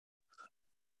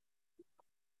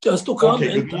Just to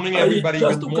comment. Okay, good morning, everybody.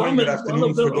 Good morning, good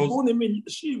afternoon for those. One of the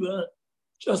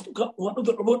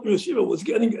Rabbonim in Yeshiva was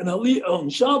getting an aliyah on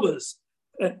Shabbos.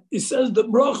 And he says the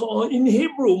bracha in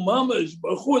Hebrew, Mamash,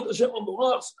 Baruch Hashem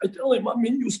Barach. I tell him, I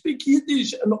mean, you speak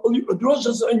Yiddish and all your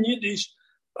drushes are in Yiddish.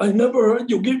 I never heard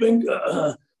you giving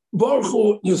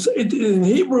Baruch. You say it in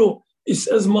Hebrew. He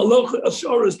says, Malach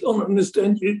Asharis don't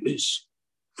understand Yiddish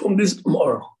from this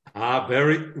Gemara.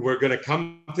 We're going to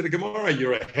come to the Gemara.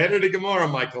 You're ahead of the Gemara,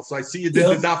 Michael. So I see you did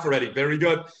the daf already. Very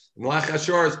good. Malach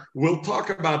Hashores, we'll talk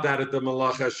about that if the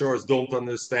Malach Hashores don't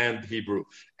understand Hebrew.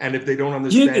 And if they don't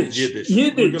understand Yiddish.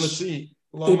 We're going to see.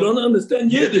 They don't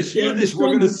understand Yiddish. Yiddish, we're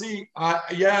going to see.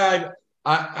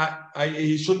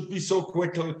 He shouldn't be so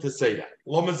quick to say that.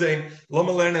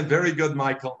 Loma learn it. Very good,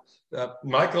 Michael.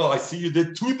 Michael, I see you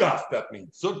did two daf. That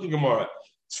means. So the Gemara.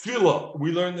 Tefillah.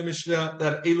 We learned the Mishnah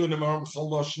that Elu Nemarim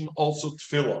Chaloshin also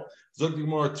Tefillah. Zog the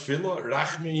Gemara Tefillah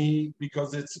Rachmi,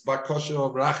 because it's Bakosha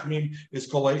of Rachmim is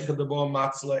Koleicha Debo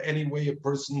Matzla. Any way a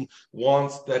person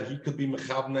wants that he could be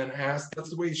Mechavna and asked,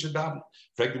 that's the way he should have it.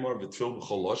 Frag the Gemara Tefillah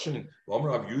Chaloshin. V'Amar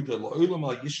Rav Yehuda Lo'olam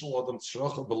Al Yishol Adam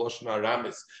Tzrocha B'Loshin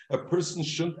Aramis. A person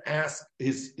shouldn't ask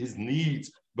his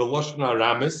needs B'Loshin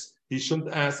Aramis. He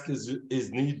shouldn't ask his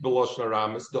need b'loshen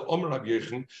aramis. The Omer Rav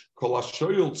Yechon kol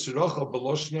hashoyel tziracha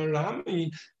b'loshen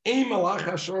arami. Ein malach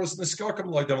hashoros niskakam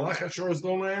like the malach hashoros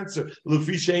don't answer.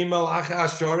 Lefish ein malach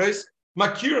hashoros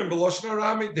makirim b'loshen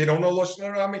arami. They don't know loshen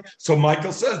arami. So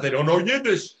Michael says they don't know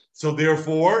Yiddish. So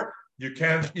therefore you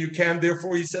can't.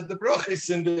 Therefore he said the brachis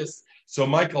in this. So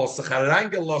Michael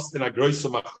Sacharanga lost in a groisa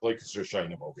machlokes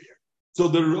Rishonim over here. So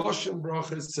the Rosh and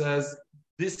Brachas says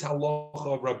this halacha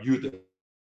of Rav Yehuda.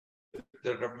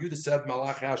 The Rav Yehuda said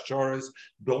Malach HaShoros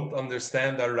don't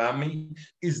understand Arami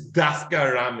is Dafka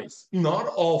Aramis. Not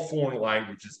all foreign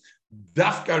languages.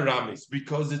 Dafka Aramis,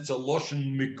 because it's a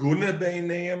Loshen Meguna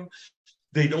Beineim.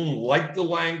 They don't like the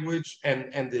language,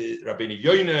 and the Rabbeinu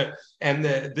Yoina and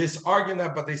this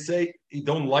argument, but they say they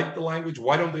don't like the language.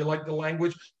 Why don't they like the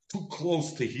language? Too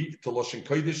close to Loshen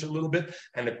Kodesh a little bit,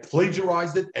 and it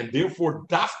plagiarized it, and therefore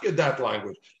Dafka that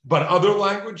language. But other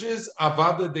languages,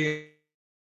 Avada they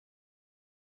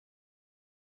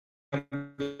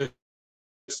understand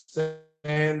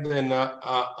and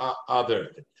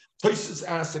other. Tosis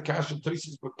asked the kasha.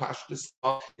 Tosis but pashtus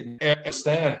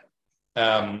understand.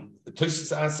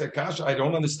 Tosis asked the kasha. I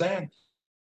don't understand.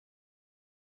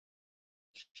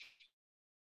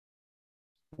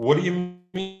 What do you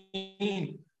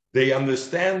mean? They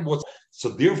understand what's so.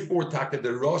 Therefore, Taka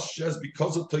the Rosh says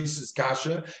because of Tosis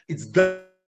kasha, it's the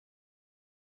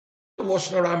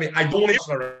Loshen Arami. I don't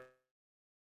know.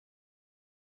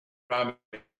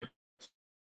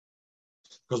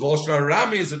 Because Loshen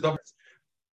Arami is a double.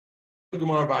 So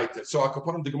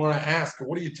Akapanim the Gemara asked,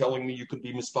 "What are you telling me? You could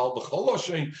be mispal b'chol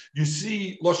Loshen." You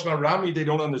see, Loshen Arami they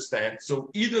don't understand.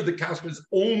 So either the kasha is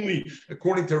only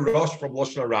according to Rosh from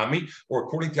Loshen Arami, or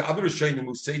according to other Rishonim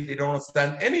who say they don't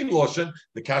understand any Loshen.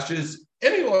 The kasha is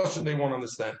any Loshen they won't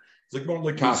understand. We from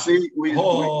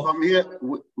here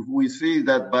we see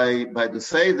that by the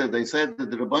Seder they said that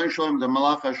the Rabban Shalom the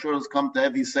Malach Hashoros come to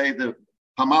every Seder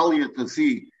Hamalia to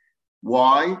see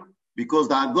why, because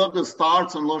the Agoda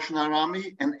starts in Loshen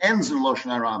Arami and ends in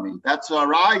Loshen Arami. That's a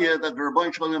raya that the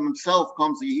Rabban Shalom himself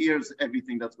comes, he hears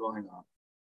everything that's going on.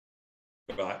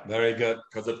 Right, very good.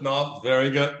 Because if not, very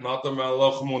good. Not the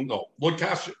Malach no. Look,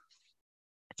 Kasha.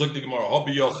 Took the Gemara.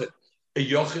 Hobby Yochid. A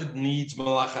Yochid needs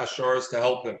Malach Hashoros to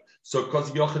help him. So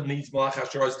because Yochid needs Malach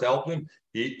Hashoros to help him,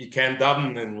 he can't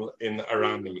daven in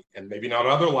Arami and maybe not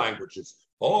other languages.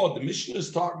 Oh, the Mishnah is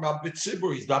talking about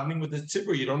B'tzibur. He's davening with the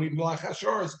Tzibur. You don't need Malach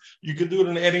Hashoros. You can do it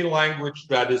in any language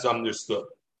that is understood.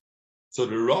 So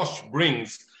the Rosh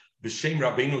brings the Shem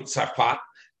Rabbeinu Tzafat,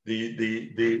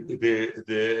 the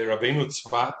Rabbeinu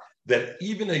Tzafat, that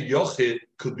even a yochid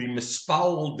could be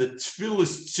mispal the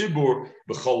tefillas tzibur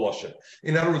b'chol loshen.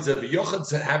 In other words, if a yochid is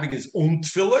having his own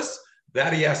tefillas,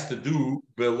 that he has to do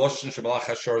b'loshen shemalach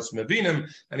hasharos mevinim,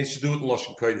 and he should do it in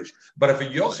loshen kodesh. But if a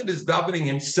yochid is davening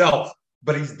himself,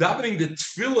 but he's davening the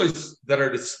tefillas that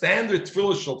are the standard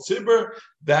tefillas shel tzibur,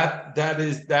 that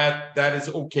is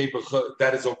okay.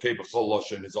 That is okay. B'chol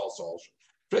loshen is also.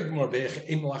 Are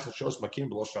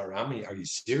you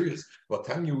serious? What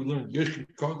time you learned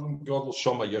Yechon Gadol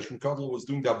Shoma? Yechon Gadol was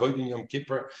doing the avodah Yom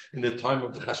Kippur in the time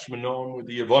of the Chashmonon with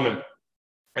the Yevonim,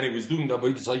 and he was doing the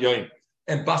avodah Zayin.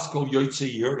 And Baskol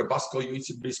Yoitze, you heard of Baskol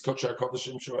Yoitze, Bris Kochar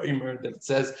Kodashim Shoimer, that it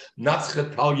says,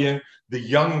 Natzchetalian, the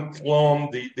young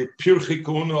Klom, the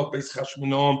Pirchikun of Beis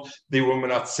Chashmonom, they were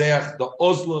Menatzeach, the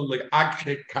Oslo, the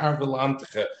Agche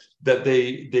Karvelanteche, that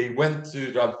they went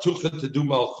to Ramtucha to do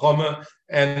Malchama,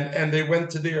 and they went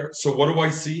to there. So what do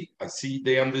I see? I see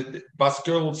the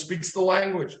Baskol speaks the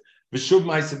language. V'shuv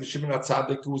ma'aseh v'shimon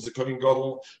atzadik who was the Kohen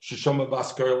Gadol sheshama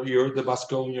Baskol. You heard the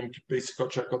Baskol Yom Kippur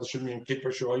Kodashim Yom Kippur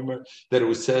Shoimer that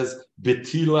it says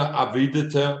betila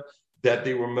avidita, that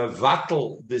they were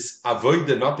mevatel this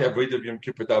avoida, not the avoida of Yom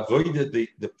Kippur, the avoida,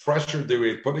 the pressure they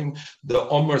were putting, the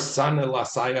omer sana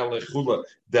lasaya lechula,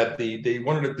 that they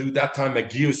wanted to do that time a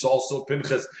gius also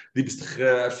Pinchas die bist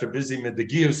busy with the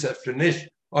gius finish.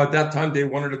 At that time they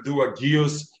wanted to do a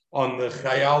gius on the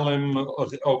Chayalim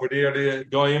over there, the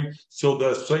Goyim. So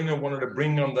the Soina wanted to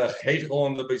bring on the Heichel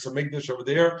on the Beis Hamikdash over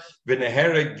there.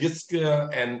 Venehere Giska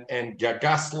and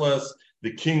Gagaslas,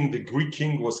 the king, the Greek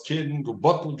king was kidding.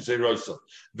 Gubotl Gzerosa.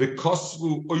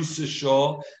 Vikosvu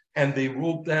Oiseshaw, and they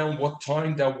wrote down what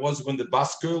time that was when the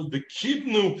Baskol, the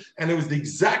Kibnu, and it was the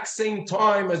exact same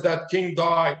time as that king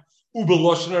died.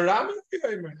 Ubeloshen Arami,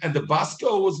 and the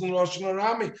Baskol was in Loshen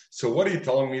Arami. So what are you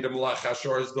telling me the Malach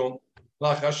Hashor is doing?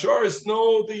 Lachashoris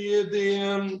know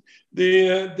the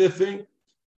thing.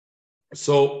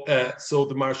 So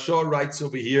the Marsha writes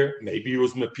over here. Maybe it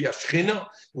was Mepia Shchina.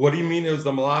 What do you mean it was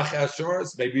the Malach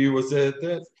Hashoris? Maybe it was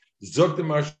the Zog the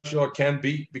Marsha can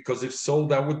be, because if so,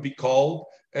 that would be called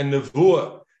a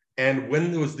Nevuah. And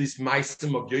when there was this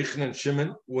Meisim of Yochanan and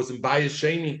Shimon was in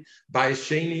Bayesheni.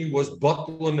 Bayesheni was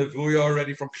Bottle and Nevuah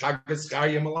already from Chagas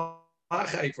Chayim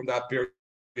Malachai from that period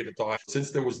of time.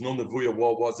 Since there was no Nevuah,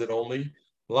 what was it only?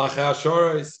 Malach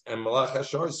HaShoros and Malach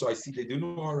HaShoros. So I see they do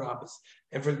know our rabbis.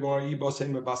 And for the Gemara,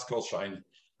 saying a Baskol shiny.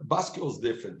 A Baskol is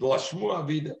different.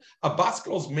 A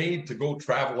Baskol is made to go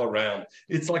travel around.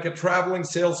 It's like a traveling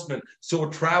salesman. So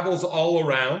it travels all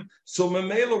around. So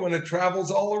Mamela, when it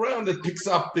travels all around, it picks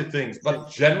up the things.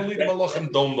 But generally, the Malachim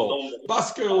don't know.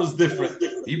 Baskol is different.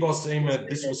 He was saying that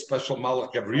this was special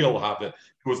Malach Gabriel have it.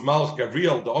 It was Malach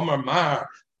Gabriel, the Omar Mar.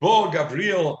 Bo,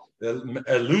 Gabriel,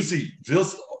 Lucy,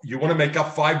 you want to make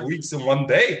up 5 weeks in one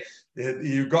day?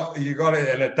 You got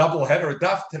it in a double header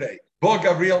daf today. Bo,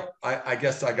 Gabriel, I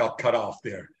guess I got cut off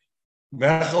there.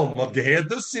 Mechel, maar geheerd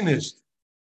dus niet.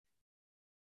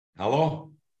 Hello?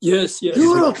 Yes. Is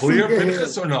it clear,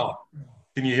 Pinchas, or not?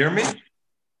 Can you hear me?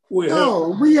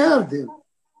 No, we have them.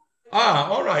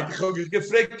 All right. Ich habe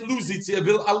gefragt, Lucy, sie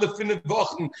will alle 5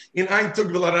 Wochen, in einen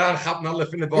Tag will anhaben, alle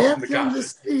 5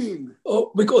 Wochen. Oh,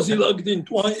 because he logged in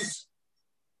twice.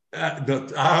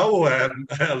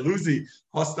 Lucy,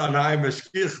 hast du eine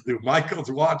Schkich, du?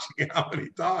 Michael's watching how many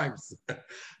times?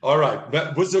 All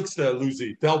right. What sagst du,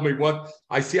 Lucy? Tell me what.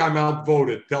 I see I'm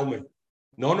outvoted. Tell me.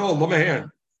 No, let me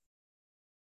hear.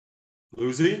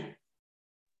 Lucy?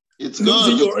 It's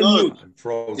good. I'm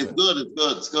frozen.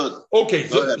 It's good. Okay,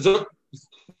 Zuk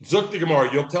the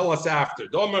Gemara, you'll tell us after.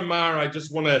 Domer Mar, I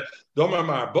just want to, Domer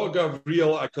Mar, Bo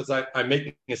Gabriel, because I'm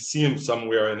making a seam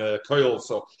somewhere in a coil,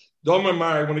 so Domer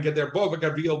Mar, I want to get there. Bo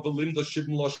Gabriel, Belinda Shibn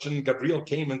Loshen, Gabriel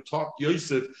came and taught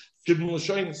Yosef Shibn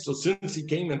Loshen. So since he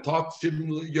came and taught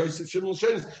Yosef Shibn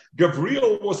Loshen,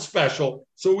 Gabriel was special,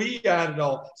 so he added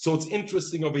all. So it's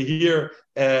interesting over here.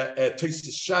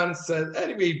 Tosis Shan said,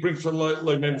 anyway, he brings from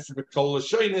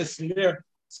Loshen there.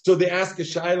 So they ask a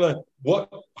Shaila,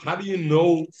 how do you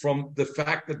know from the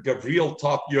fact that Gabriel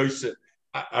taught Yosef?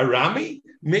 Arami?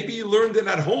 Maybe he learned it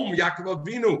at home. Yaakov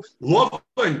Avinu,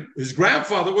 Lovin, his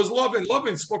grandfather was Lovin.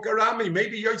 Lovin spoke Arami.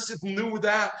 Maybe Yosef knew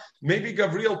that. Maybe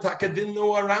Gabriel Taka didn't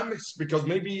know Aramis because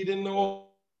maybe he didn't know.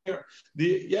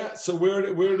 So where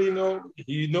did he know?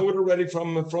 He knew it already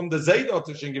from the Zayda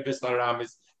to Shingivist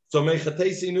Aramis. So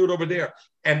Mechatesi knew it over there.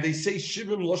 And they say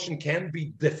Shivim Loshen can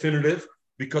be definitive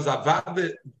because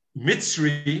Avad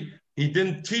Mitzri, he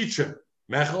didn't teach him.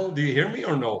 Mechel, do you hear me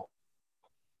or no?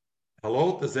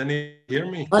 Hello, does any hear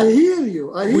me? I hear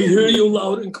you. We hear you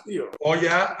loud and clear. Oh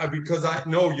yeah, because I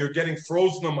know you're getting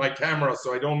frozen on my camera,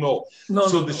 so I don't know. The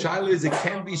shaila is it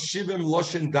can be shivim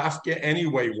loshen dafke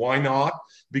anyway. Why not?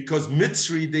 Because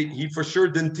Mitzri, he for sure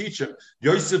didn't teach him.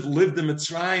 Yosef lived in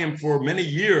Mitzrayim for many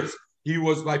years. He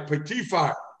was like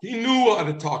Potiphar. He knew how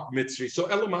to talk Mitzri. So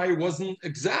Elamai wasn't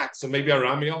exact. So maybe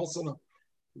Arami also knows.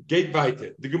 Gate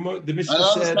weiter. The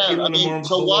Mishnah said.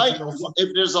 So why,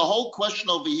 if there's a whole question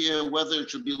over here whether it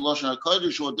should be Loshen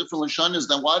HaKodesh or different Lashonis,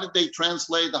 then why did they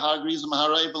translate the Hagrizim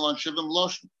Haravel on Shivim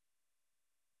Loshen?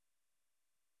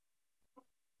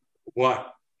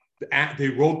 What? They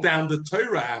wrote down the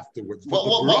Torah afterwards. But the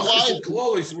brachas and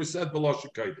klolis were said Loshen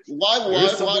HaKodesh. Why did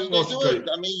they do it?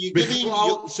 I mean, you give me.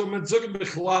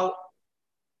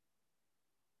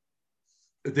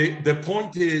 the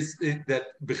point is that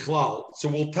Bichlal, so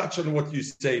we'll touch on what you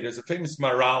say. There's a famous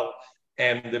Maral,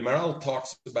 and the Maral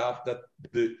talks about that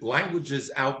the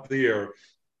languages out there,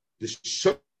 the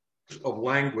shorsh of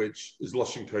language is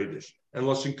Lashon Kodesh. And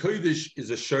Lashon Kodesh is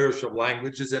a shorsh of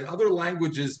languages, and other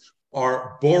languages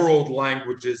are borrowed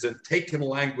languages and taken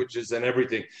languages and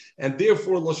everything. And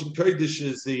therefore, Lashon Kodesh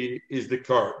is the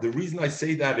car. The reason I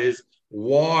say that is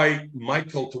why,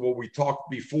 Michael, to what we talked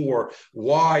before,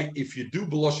 why if you do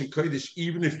Lashon Kodesh,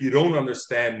 even if you don't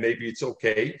understand, maybe it's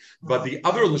okay, but the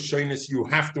other Lashonis you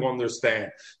have to understand,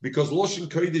 because Lashon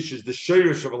Kodesh is the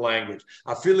shirish of a language.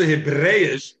 Afile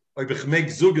Hebreish,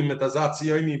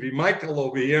 Michael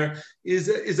over here,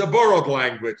 is a borrowed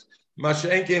language.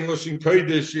 Mashenke and Lashon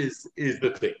Kodesh is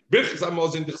the thing. Birchas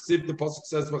Amos in the Chsiv, the Pasuk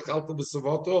says, "V'chalta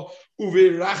b'savato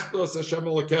uve'irachtos Hashem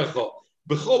Elokecha."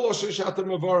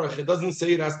 It doesn't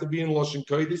say it has to be in Lashon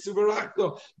Kodesh.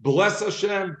 Bless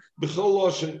Hashem.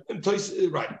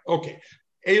 Right. Okay.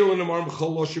 We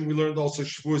learned also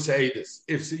Shvuas Eidus.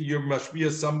 If you're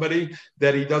mashbiya somebody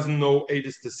that he doesn't know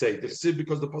Eidus to say,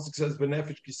 because the pasuk says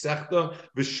v'nefesh kisechta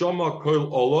v'shama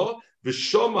kol ola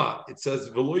v'shama. It says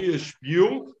v'lo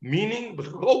yishbiu, meaning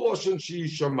b'chol lashon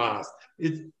she'ishamas.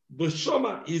 It's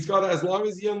v'shama. He's got, as long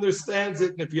as he understands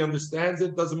it, and if he understands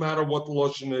it, doesn't matter what the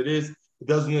lashon it is. It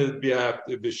doesn't have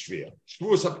to be shvir.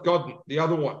 Shvuas HaPekadon, the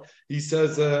other one. He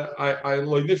says, I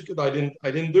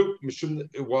didn't do.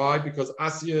 Why? Because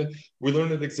Asya, we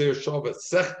learned at Xer Shabbat.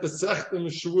 Sechta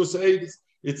Shvuas Eidus.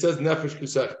 It says Nefesh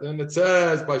Kisechta, and it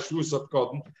says by Shvuas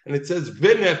HaPekadon, and it says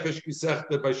V'nefesh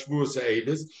Kisechta by Shvuas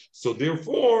Eidus. So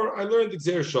therefore, I learned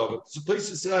Xer Shabbat. So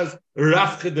places says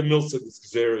Rafche de Milsa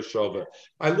Xer Shabbat.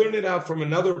 I learned it out from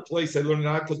another place. I learned it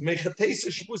out because Mechatesa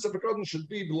Shvuas HaPekadon should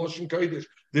be B'Lashon Kodesh.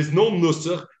 There's no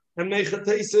Nusach, and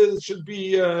Mechatesa should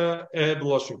be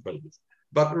B'Lashon Kodesh.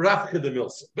 But Rafche de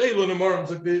Milsa. Ve'elu Nemarim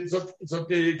Zok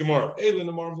Gemara. Ve'elu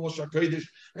Nemarim B'Lashon Kodesh,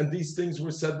 and these things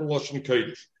were said B'Lashon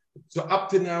Kodesh. So up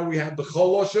to now we have the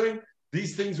Chol Lashon.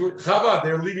 These things were Chava.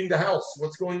 They're leaving the house.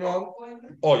 What's going on?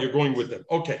 Oh, you're going with them.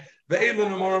 Okay. Ve'elu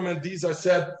Nemarim, and these are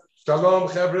said. Shalom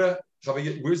Chevre.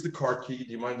 Where's the car key?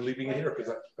 Do you mind leaving it here?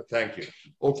 Because thank you.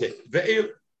 Okay.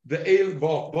 Ve'el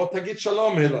bo tagit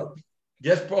shalom hila.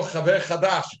 Yes po chaver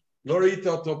chadash. Lo ראית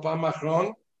אותו פעם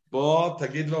אחרון. בוא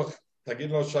תגיד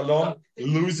לו שלום.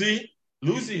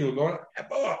 לוזי הוא לא.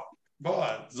 בוא,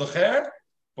 זוכר?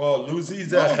 בוא, לוזי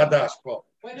זה חדש. בוא.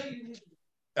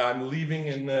 I'm leaving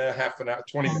in half an hour,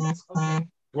 20 minutes.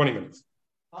 20 minutes.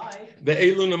 Bye.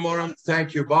 Ve'elu nemarim.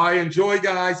 Thank you. Bye. Enjoy,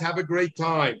 guys. Have a great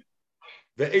time.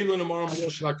 Ve'elu nemarim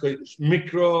Lashon HaKodesh.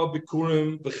 Mikra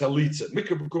bikurim v'chalitza.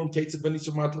 Mikra bikurim tetzet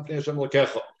v'nisur matl pnei Hashem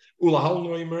Elokecha. Ulahal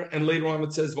noimer, and later on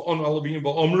it says v'onu alavim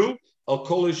v'omru al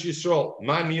kol ish Yisrael.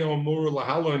 Mani omur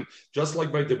lahalon. Just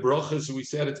like by the brachas we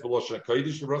said it's B'Lashon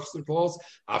HaKodesh. The brachas and clause.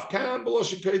 Afkan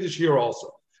B'Lashon HaKodesh here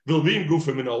also. Levim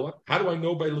gufim minola. How do I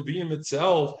know by Levim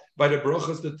itself, by the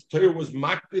brachas, that the Torah was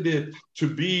makbided to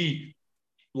be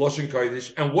Lashon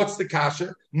Kodesh? And what's the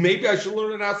kasha? Maybe I should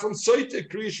learn it out from Sotah,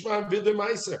 Kriyishma, Vidya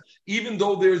Meiser. Even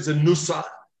though there's a nusach,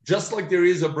 just like there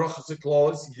is a brachas and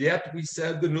clause, yet we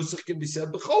said the nusach can be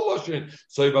said b'chol lashon.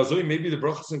 So maybe the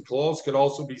brachas and clause could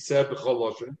also be said b'chol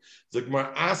lashon.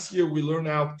 Zagmar Asya, we learn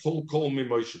out kol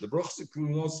mimoshe. The brachas and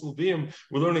clause Levim,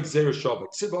 we learn Xer Shabbat.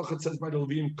 Ksiv it says by the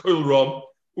Levim kol ram.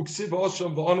 Uksiv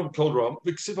Hashem v'anav kol ram.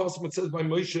 Uksiv Hashem it says by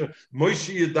Moshe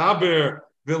Yedaber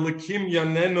v'lekim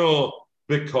yaneno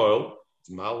b'kol. It's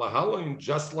malahalim,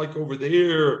 just like over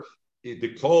there.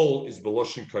 The kol is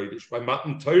B'Lashon Kodesh. By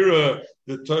Matan Torah,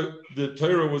 the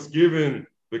Torah was given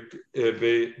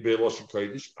B'Lashon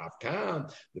Kodesh.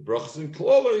 Afkan, the brachas and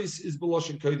klolos is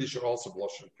B'Lashon Kodesh, or also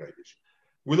B'Lashon Kodesh.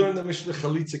 We learned the Mishnah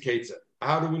Chalitza Ketzah.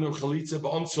 How do we know Chalitza?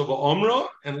 B'Anso B'Amra,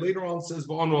 and later on says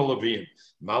B'Anu Alavim.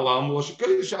 Malam B'Lashon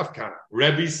Kodesh Afkan.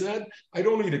 Rebbe said, I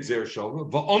don't need Xer Shavah.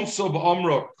 B'Anso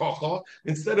B'Amra Kocha.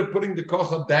 Instead of putting the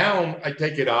Kocha down, I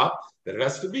take it up. That it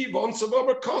has to be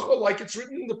like it's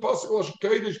written in the Pasuk Lashon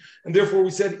Kodesh, and therefore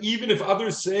we said even if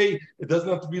others say it doesn't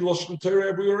have to be Lashon Torah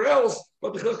everywhere else,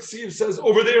 but the Chachsiv says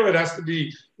over there it has to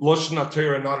be Lashon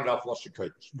Torah, not enough Lashon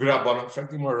Kodesh. Rabbanim,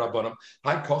 frankly, more Rabbanim.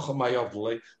 Hi Kocha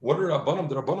Mayavle. What are Rabbanim?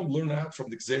 The Rabbanim learn out from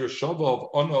the Xer Shavah of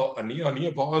Ana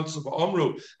Ani Ba'ansu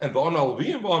Ba'amru and Ba'ana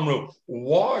Alviyim Ba'amru.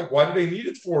 Why? Why do they need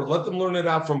it for? Let them learn it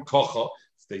out from Kocha.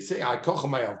 They say, I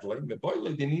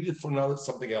they need it for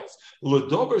something else. That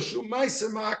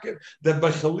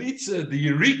by chalitza, the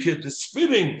yerika, the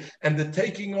spitting, and the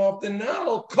taking off the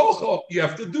nail, kocha, you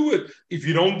have to do it. If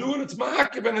you don't do it, it's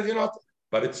ma'akev, and you're not.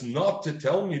 But it's not to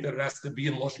tell me that it has to be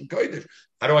in Lashon Kodesh.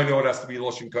 How do I know it has to be in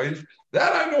Lashon Kodesh?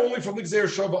 That I know only from the Xer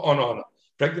Shabbat on.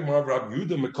 Rab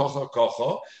Yehuda mekocha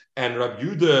kocha, and Rab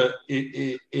Yehuda,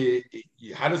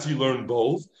 how does he learn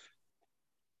both?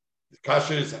 The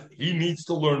kasha is he needs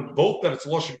to learn both that it's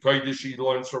Lashon Kodesh, he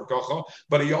learns from kocha,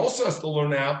 but he also has to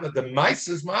learn out that the mice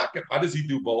is market. How does he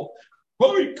do both?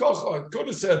 Koi kocha, it could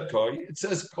have said koi, it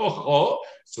says kocha,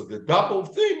 so the double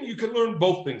thing, you can learn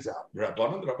both things out. The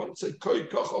Rabbanan say koi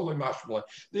kocha lemashmalai.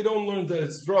 They don't learn the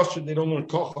drasha, they don't learn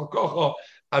kocha,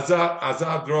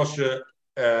 azad drasha,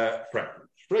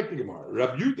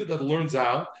 Rabbi Yehuda that learns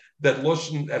out that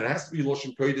Lashon, that it has to be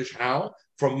Lashon Kodesh, how?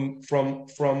 From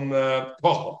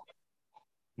kocha.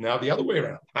 Now the other way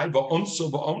around. What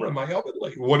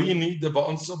do you need the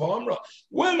ba'ansa ba'amra?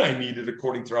 When I need it,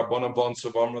 according to Rabbanan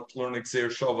ba'ansa ba'amra, to learn Xer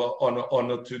Shava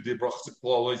on to the brachas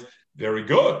klalois, very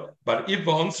good. But if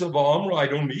ba'ansa ba'amra, I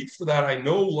don't need for that. I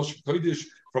know Lashon Kodesh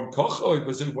from kocha,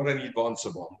 but what I need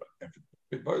ba'ansa ba'amra.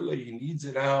 He needs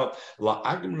it out.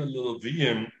 La'agimra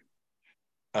l'leviyim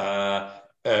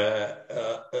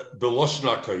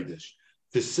b'loshna kodesh.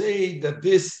 To say that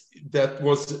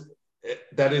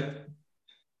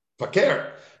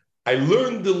I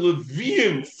learned the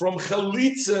Levium from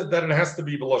Chalitza that it has to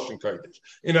be Lashon Kodesh.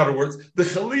 In other words, the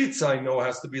Chalitza I know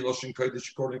has to be Lashon Kodesh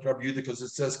according to Rabbi Yehuda because it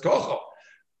says Kocha.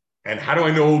 And how do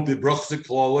I know the brachas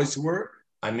klalois were?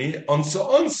 Ani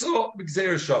ansa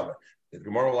b'gzeir shavah. The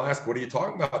Gemara will ask, what are you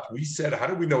talking about? We said, how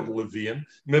do we know the Levium?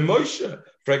 Memoshe.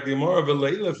 Frag the Gemara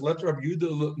v'leilef. Let Rabbi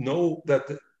Yehuda know that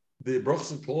the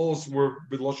brachas and clause were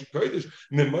b'lashon kodesh.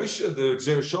 Memoshe, the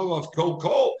gzer shavah of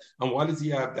kol. And why does he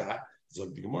have that? So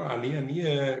the Gemara,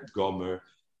 ani gomer.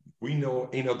 We know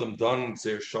ein adam dan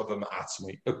gzer shavah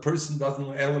ma'atzmi. A person doesn't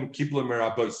know elam kibla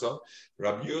merabosa.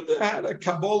 Rabbi Yehuda had a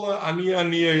kabbalah. Ani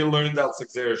he learned that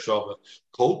gzer shavah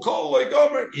kol like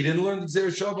gomer. He didn't learn the gzer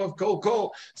shavah of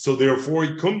kol. So therefore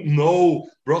he couldn't know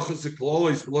brachas and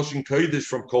clause b'lashon kodesh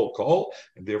from kol,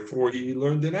 and therefore he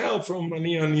learned it out from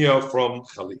ani from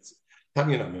chalitza.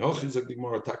 Tanya Mehoch the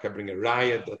Gemara Taka bring a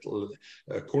riot that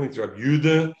according to Rabbi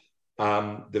Yehuda,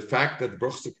 the fact that the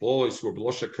brachas of klalois were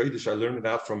b'lashon kodesh, I learned it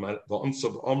out from the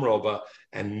Ansav Amrava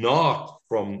and not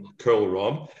from Kol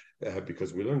Ram,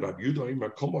 because we learned Rabbi Yehuda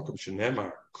Imar Kol Makom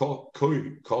Shenemar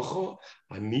Koi Kocha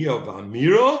Aniya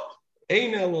V'Amira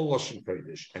Ein Elo Lashon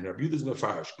Kodesh, and Rabbi Yehuda's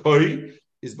mefarish Koi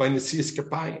is by Nesias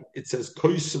Kapayim. It says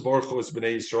Koi Savarchos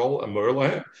B'nei Yisrael and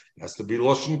Merlahem. It has to be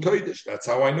Lashon Kodesh. That's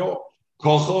how I know.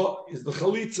 Kocha is the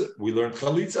chalitza. We learned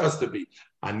chalitza has to be.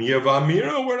 Aniya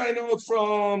v'amira, where I know it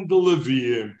from the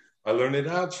Levium. I learned it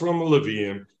out from a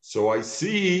Levium. So I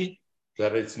see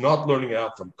that it's not learning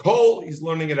out from Kol, he's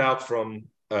learning it out from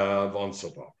Von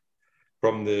Sotah,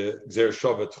 from the Gzer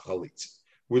Shavah to chalitza.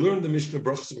 We learned the Mishnah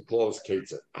brachas v'klaus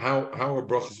ketzad. How are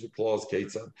brachas v'klaus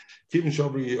ketzad? Kivin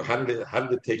Shabri, how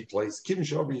did it take place? Kivin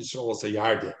Shabri Yisrael is a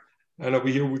yarden. And over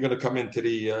here we're going to come into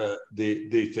the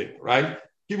thing, right?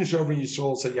 Given Shabri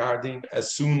Yisrael say Yarden,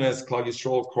 as soon as Klal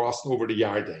Yisrael crossed over the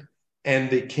Yarden, and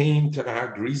they came to the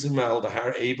Har Grizimel, the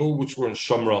Har Abel, which were in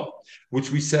Shamra,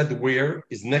 which we said where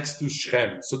is next to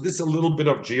Shem. So this is a little bit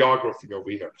of geography over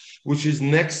here, which is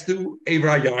next to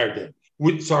Evra Yarden,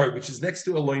 which is next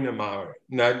to Eloina Mar.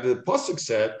 Now the pasuk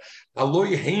said,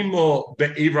 Aloy Hemo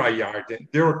be'Evra Yarden,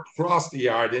 they're across the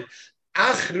Yarden.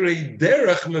 Achrei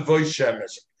derech mevoy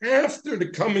shemesh. After the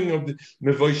coming of the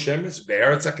mevoy shemesh,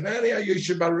 be'eretz haknani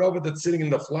ha'yoshev b'arava that's sitting in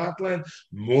the flatland,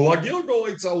 mula gilgal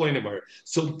eitz aloinimar.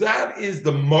 So that is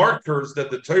the markers that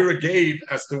the Torah gave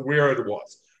as to where it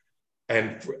was.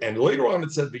 And later on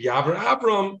it said v'yaver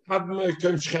Abram had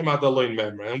mekem Shechem ad aloin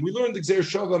memra. And we learned the Gzer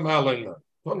Shavah ma'aloin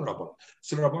memra.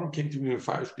 So the Rabbanim came to me and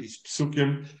fired these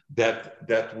psukim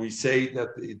that we say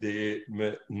that the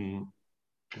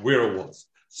where it was.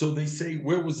 So they say,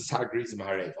 where was this Hagrizim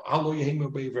Harev? Alo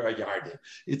Yehema Be'ever Yarden.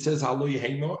 It says Alo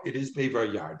Yehema, it is Be'ever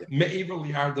Yarden. Me'ever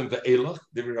Yarden ve'elach,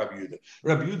 the Rabbi Yehuda.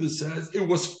 Rabbi Yehuda says it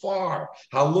was far.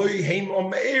 Alo Yehema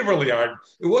Me'ever Yarden.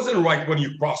 It wasn't right when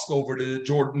you crossed over the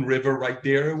Jordan River right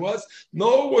there. It was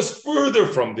further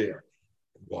from there.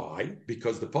 Why?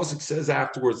 Because the pasuk says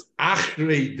afterwards,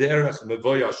 Achrei derech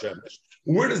mevoy hashemesh.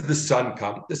 Where does the sun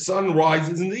come? The sun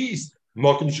rises in the east. And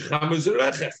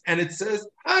it says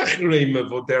after,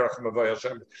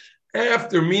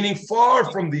 meaning far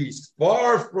from the east,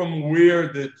 far from where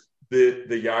the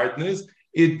Yarden is,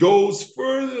 it goes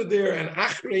further there, and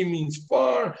Achrei means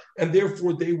far, and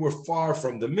therefore they were far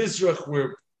from the Mizrach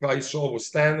where Yisrael was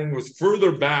standing, was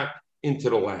further back into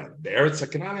the land. The Eretz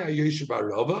HaKanani HaYoshev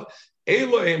B'Arava,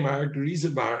 Elohim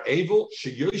HaGrizim B'Avel,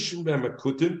 Sheyoshim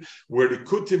B'Makutim, where the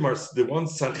Kutim are the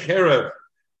ones Sancherev,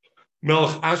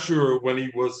 Melech Ashur, when he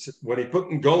put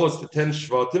in Golos the 10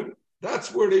 Shvatim,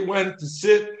 that's where they went to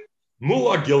sit.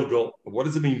 Mula Gilgal. What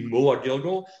does it mean, Mula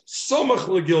Gilgal? Somach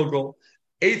LeGilgal.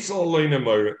 Eitzel Eloine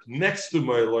Moira, next to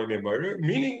my Eloine Moira,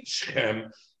 meaning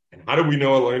Shechem. And how do we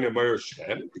know Eloine Moira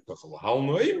Shechem? Because Hal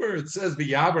Noimer, it says the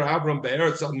Yaber Abram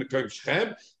Be'eretz Ad Mekoim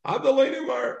Shechem, Ad Eloine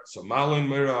Moira. So Malin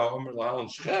Moira, Omer Lahal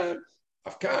Shechem,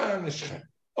 Afkan Shechem.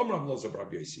 Omer Avloza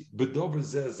Rabbi Yossi. Bedover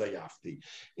Zeh Zayafti.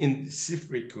 In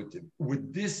Sifrei Kutim.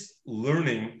 With this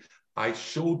learning, I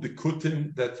showed the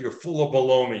Kutim that you're full of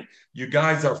baloney. You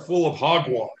guys are full of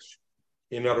hogwash.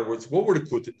 In other words, what were the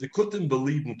Kutim? The Kutim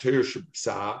believed in Teresh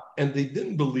B'Sah, and they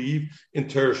didn't believe in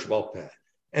Teresh Balpeh.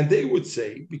 And they would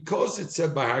say, because it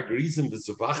said by Hagrizim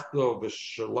v'Zavachta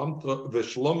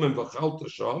v'Shlomim v'Chalta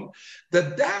Sham,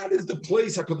 that is the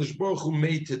place HaKadosh Baruch Hu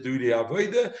made to do the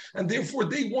Avodah, and therefore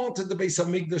they wanted the Beis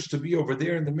HaMikdash to be over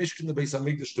there, and the Mishkan, the Beis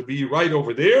HaMikdash, to be right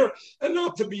over there, and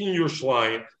not to be in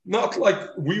Yerushalayim. Not like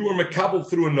we were Mekabel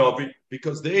through a Navi,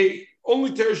 because they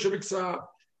only Teresh B'Sah.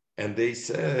 And they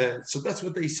said, so that's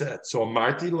what they said. So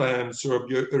Marty Lam, so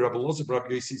Rabbi Elazar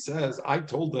Rabbi Yossi says, I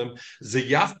told them,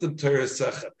 Zeyaftem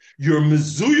Teresechem, you're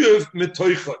mezuyev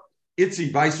metoicha. Itzi,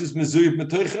 Vices mezuyev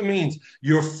metoicha means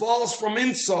you're false from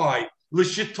inside.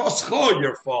 L'shitoscha,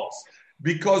 you're false.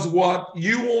 Because what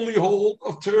you only hold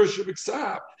of Teresh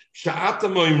B'Ksav.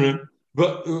 Sha'atam oimrim,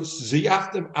 but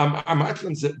Zeyaftem,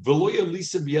 Amatlan said, Veloya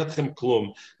Lisa Biatchem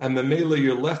Klum, and Memela,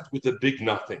 you're left with a big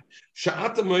nothing.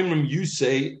 Sha'atam oimrim, you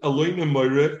say, Eloine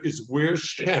Moira is where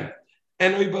Shem.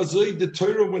 And the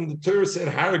Torah, when the Torah said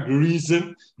Har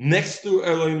Gerizim next to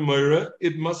Eloine Moira,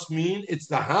 it must mean it's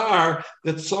the Har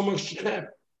that Samach Shem.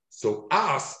 So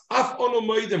us, Af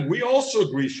Onomoidim, we also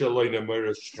agree Eloine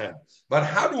Moira Shem. But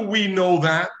how do we know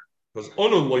that? Because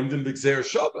Onomoidim B'Gzeir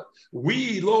Shabbat.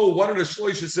 We know one of the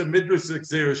Shloishes and Midrash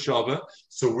B'Gzeir Shabbat,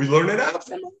 so we learn it out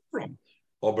from.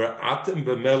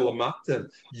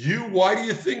 You, why do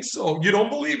you think so? You don't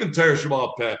believe in Teresh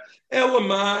B'Alpeh.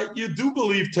 Elamai, you do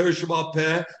believe Teresh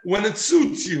B'Alpeh when it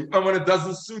suits you, and when it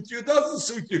doesn't suit you, it doesn't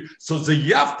suit you. So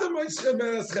Zayaftem Eschem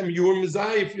Eschem, you were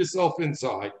mizayif yourself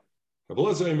inside. Rabbi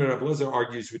Elazar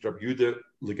argues with Rabbi Yehuda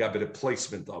Legabe the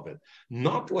placement of it,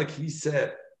 not like he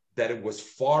said that it was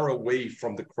far away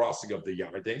from the crossing of the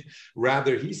Yarden.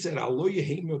 Rather, he said, Alo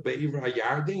Yehema Be'ivra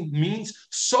Yarden means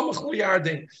Somach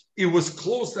Yarden. It was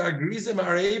close to Agrizim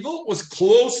Arevel, was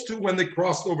close to when they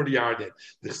crossed over the Yarden.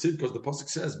 Because the Pasuk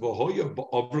says, V'hoya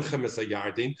B'avrichem es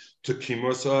Yarden to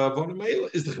Kimos Vonamela.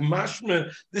 Is the Mashma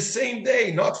the same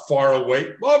day, not far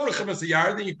away. B'avrichem es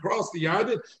Yarden, you cross the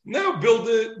Yarden, now build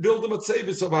the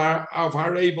Matzevis of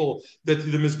Harevel, that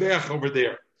the Mizbeach over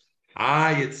there.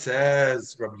 It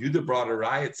says, Rabbi Yehuda brought a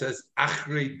eye, it says,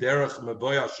 Achrei derech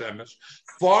meboya shemesh,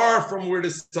 far from where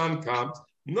the sun comes.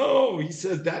 No, he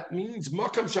says that means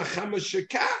makam shachamesh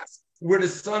shekas, where the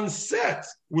sun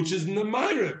sets, which is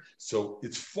Nemarim. So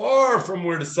it's far from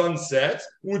where the sun sets,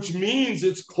 which means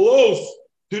it's close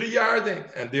to the Yarden,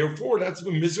 and therefore that's the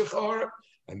Mizrach.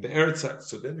 And the Eretz,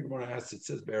 so then the Gemara asks, it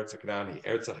says Eretz Hakrani,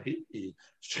 Eretz Hachivi,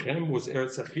 Shechem was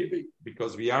Eretz Hachivi,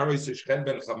 because V'yaro is Shechem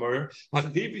ben Chamor,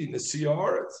 Hachivi, Nesiya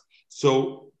Aretz.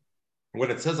 So when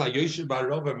it says Ayoshe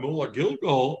Barava Mula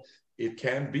Gilgal, it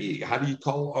can be, how do you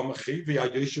call Amachivi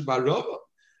Ayoshe Barava?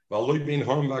 V'aloi bin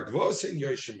Harm V'agvos in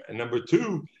Yoshim. And number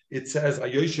two, it says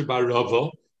Ayoshe Barava,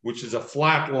 which is a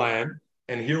flat land.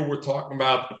 And here we're talking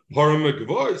about Haram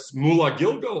Gvois, Mula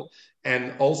Gilgal.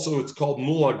 And also it's called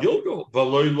Mula Gilgal.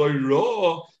 V'loi loi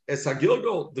ro es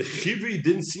Gilgal. The Chivi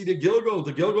didn't see the Gilgal.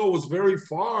 The Gilgal was very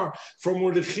far from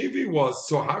where the Chivi was.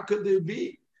 So how could there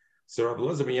be? So Rabbi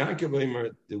Elazar ben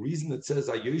Yaakov, the reason it says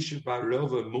Ayoshev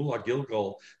Barova Mula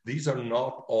Gilgal, these are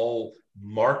not all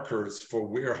markers for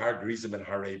where Har Gerizim and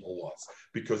Har Abel was.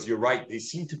 Because you're right, they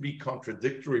seem to be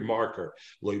contradictory marker.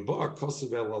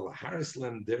 HaKadosh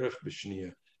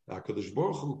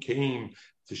Baruch Hu came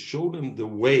to show them the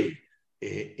way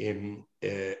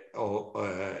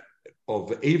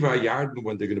of Eva Yarden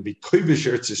when they're going to be Kovish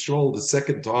Eretz Yisrael the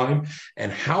second time,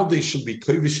 and how they should be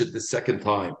Kovish at the second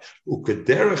time.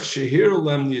 Ukederech Shehir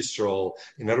Lem Yisrael.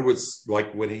 In other words,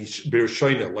 like when he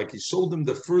Bershaina, like he showed them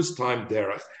the first time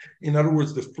Derech. In other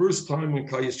words, the first time when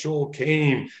Klal Yisrael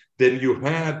came, then you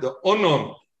had the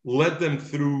Onon led them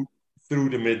through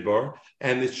the Midbar,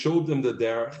 and it showed them the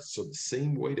derech. So the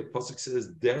same way the pasuk says,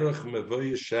 derech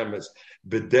mevoy shemes,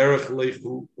 bederech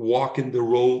lechu, walk in the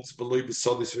roads, below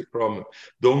b'sadis v'kram.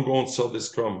 Don't go on sadis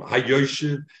kram.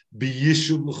 Hayoshev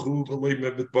b'yishuv lechu below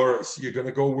mebitbaris. You're going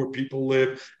to go where people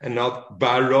live, and not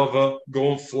barava,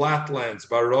 go on flatlands.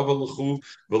 Barava lechu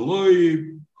below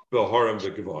b'haram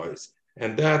v'gevayis.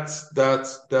 And that's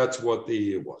what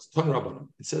the was. Ton Rabbanim.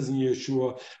 It says in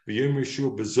Yeshua, V'yom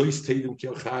Yeshua bezois tedim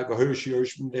kel chag v'horish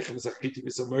yorish nechem zachiti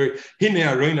v'samer hine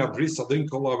arona bris adin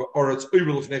kol oretz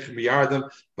oivel nechem biyardem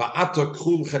va'ata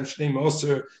kul chem shnei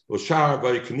moser l'shar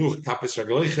v'yiknuch kapes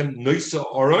raglechem noisa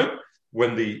oron.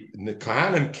 When the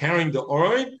Kohanim carrying the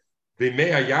oron, the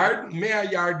Mea Yard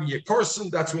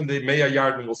Yekorson, that's when the Mea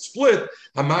Yard will split.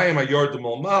 Hamayim Ayordim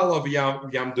Olmala,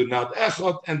 Yamdu Nad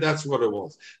Echot, and that's what it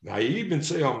was. Now, you even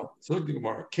say, so the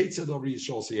Gemara, Kate said over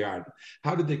Yishol Yard.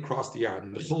 How did they cross the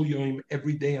Yarden? The Chol Yom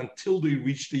every day until they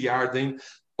reached the Yarden,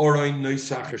 Orain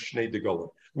Noisach Shnei Degolim.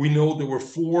 We know there were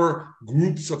 4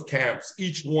 groups of camps.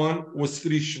 Each one was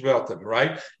 3 Shvatim,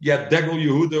 right? You had Degel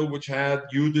Yehuda, which had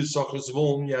Yehuda, Sachar,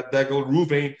 Zvulun. You had Degel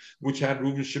Ruvain, which had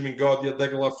Reuben, Shimon, Gad. You had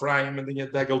Degel Ephraim, and then you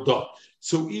had Degel Dod.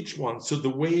 So each one. So the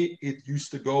way it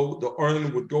used to go, the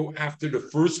Oren would go after the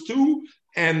first 2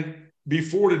 and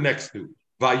before the next 2.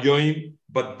 Vayoim.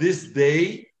 But this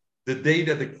day, the day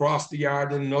that they crossed the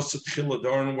Yarden, Nosat Chila, the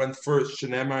Oren went first.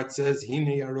 Shenemar, it says,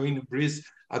 Hine Aroin Bris.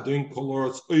 Adon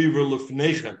kolorats over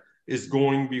lefnechem is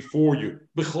going before you.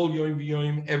 B'chol yom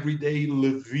v'yom every day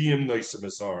leviim noisem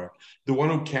esaron. The one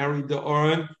who carried the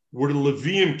aron were the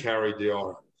leviim carried the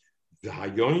aron. The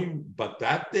hayom, but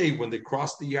that day when they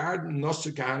crossed the yard,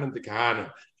 nosu kahanim the kahanim.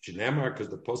 Shenemar, because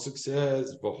the pasuk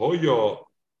says v'hoyo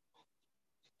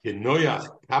kenoyach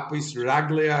kapis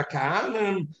raglea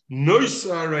kahanim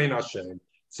noisa rein Hashem.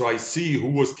 So I see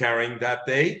who was carrying that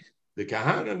day. The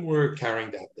kahanim were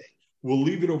carrying that day. We'll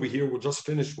leave it over here. We'll just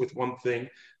finish with one thing.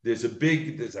 There's a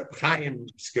Chaim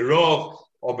Skirov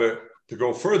to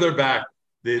go further back.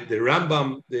 The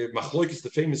Rambam, the Machlokes, the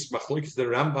famous Machlokes, the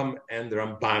Rambam and the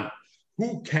Ramban.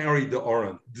 Who carried the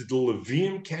Oren? Did the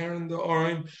Levim carry the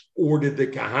Oren, or did the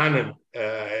Kahanim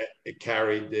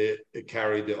carry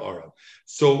the Oren?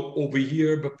 So over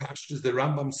here, but Pashtus, the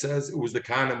Rambam says it was the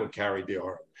Kahanim who carried the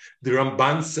Oren. The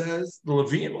Ramban says the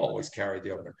Levim always carried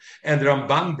the Oren, and the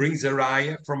Ramban brings a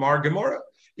raya from our Gemara.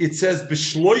 It says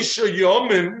B'shloisha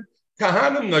Yomim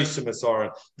Kahanim Noisim Oren.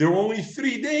 There were only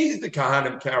 3 days the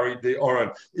Kahanim carried the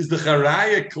Oren. Is the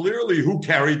Charaya clearly who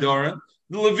carried the Oren?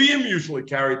 The Levium usually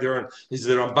carried their own. Is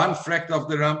the Ramban frekt of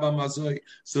the Rambam Azoi?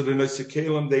 So the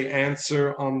Nesikelim, they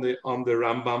answer on the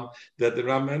Rambam that the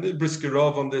Rambam, the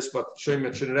Briskerov on this, but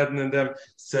Shemet Shenredden and them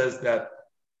says that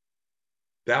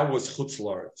was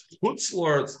Chutzlards.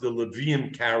 Chutzlards, the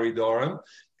Levium carried Oren,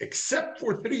 except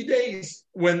for 3 days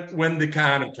when the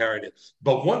Kahanim carried it.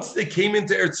 But once they came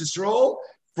into Eretz Yisrael,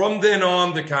 from then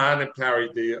on, the Kahanim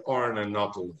carried the Oren and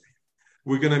not the Levium.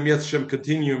 We're going to Mietz Hashem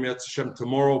continue Mietz Hashem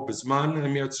tomorrow, Bisman,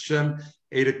 and Mietz Hashem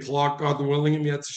 8 o'clock, God willing, Mietz